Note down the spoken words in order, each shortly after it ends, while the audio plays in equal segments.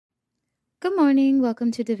Good morning. Welcome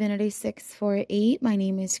to Divinity 648. My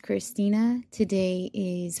name is Christina. Today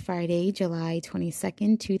is Friday, July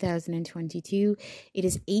 22nd, 2022. It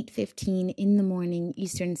is 8:15 in the morning,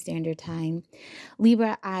 Eastern Standard Time.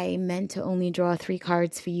 Libra, I meant to only draw 3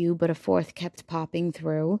 cards for you, but a fourth kept popping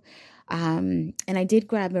through. And I did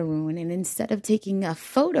grab a rune, and instead of taking a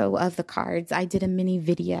photo of the cards, I did a mini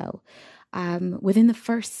video. Within the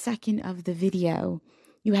first second of the video,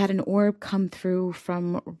 you had an orb come through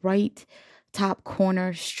from right top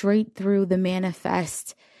corner straight through the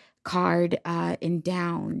manifest card and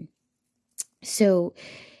down. So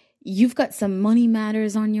you've got some money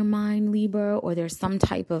matters on your mind, Libra, or there's some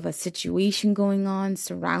type of a situation going on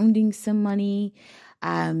surrounding some money.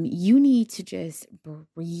 You need to just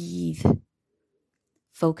breathe.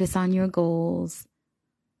 Focus on your goals.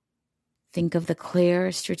 Think of the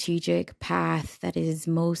clear strategic path that is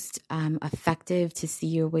most effective to see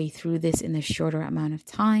your way through this in the shorter amount of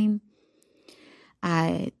time.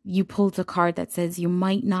 You pulled a card that says you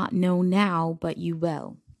might not know now, but you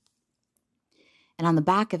will. And on the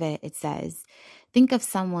back of it, it says, think of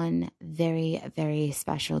someone very, very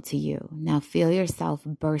special to you. Now feel yourself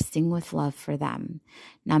bursting with love for them.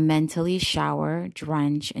 Now mentally shower,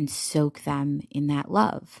 drench, and soak them in that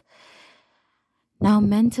love. Now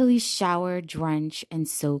mentally shower, drench, and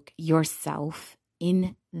soak yourself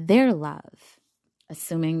in their love.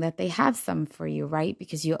 Assuming that they have some for you, right?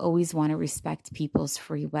 Because you always want to respect people's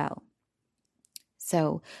free will.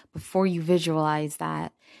 So before you visualize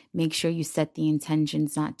that, make sure you set the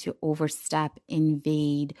intentions not to overstep,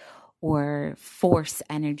 invade, or force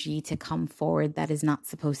energy to come forward that is not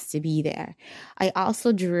supposed to be there. I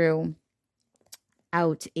also drew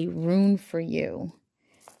out a rune for you.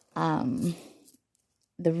 The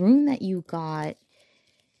rune that you got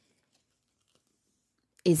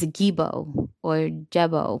is Gebo or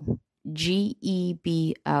Jebo,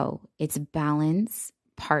 Gebo. It's balance,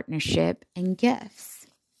 partnership, and gifts.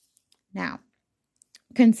 Now,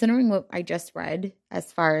 considering what I just read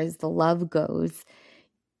as far as the love goes,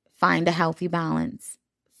 find a healthy balance.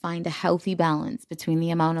 Find a healthy balance between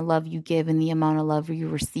the amount of love you give and the amount of love you're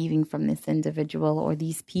receiving from this individual or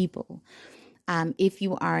these people. If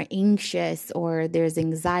you are anxious or there's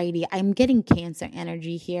anxiety, I'm getting Cancer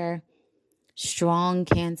energy here. Strong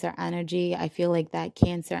Cancer energy. I feel like that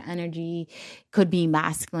Cancer energy could be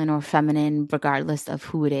masculine or feminine, regardless of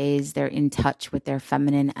who it is. They're in touch with their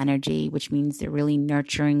feminine energy, which means they're really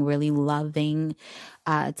nurturing, really loving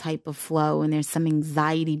type of flow. And there's some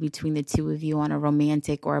anxiety between the two of you on a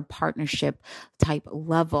romantic or a partnership type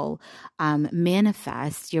level.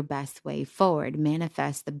 Manifest your best way forward.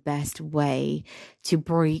 Manifest the best way to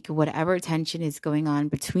break whatever tension is going on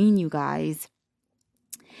between you guys.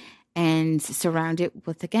 And surround it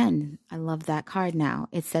with, again, I love that card now.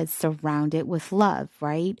 It says surround it with love,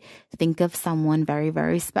 right? Think of someone very,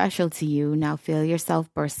 very special to you. Now feel yourself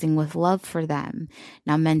bursting with love for them.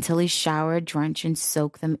 Now mentally shower, drench, and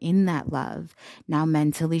soak them in that love. Now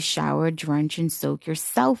mentally shower, drench, and soak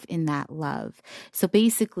yourself in that love. So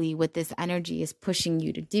basically what this energy is pushing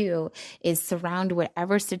you to do is surround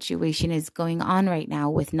whatever situation is going on right now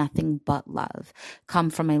with nothing but love. Come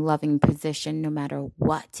from a loving position no matter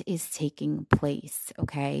what is taking place,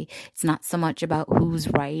 okay? It's not so much about who's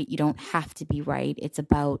right. You don't have to be right. It's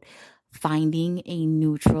about finding a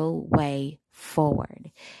neutral way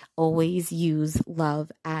forward. Always use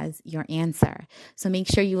love as your answer. So make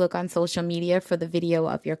sure you look on social media for the video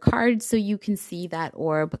of your card so you can see that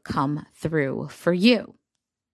orb come through for you.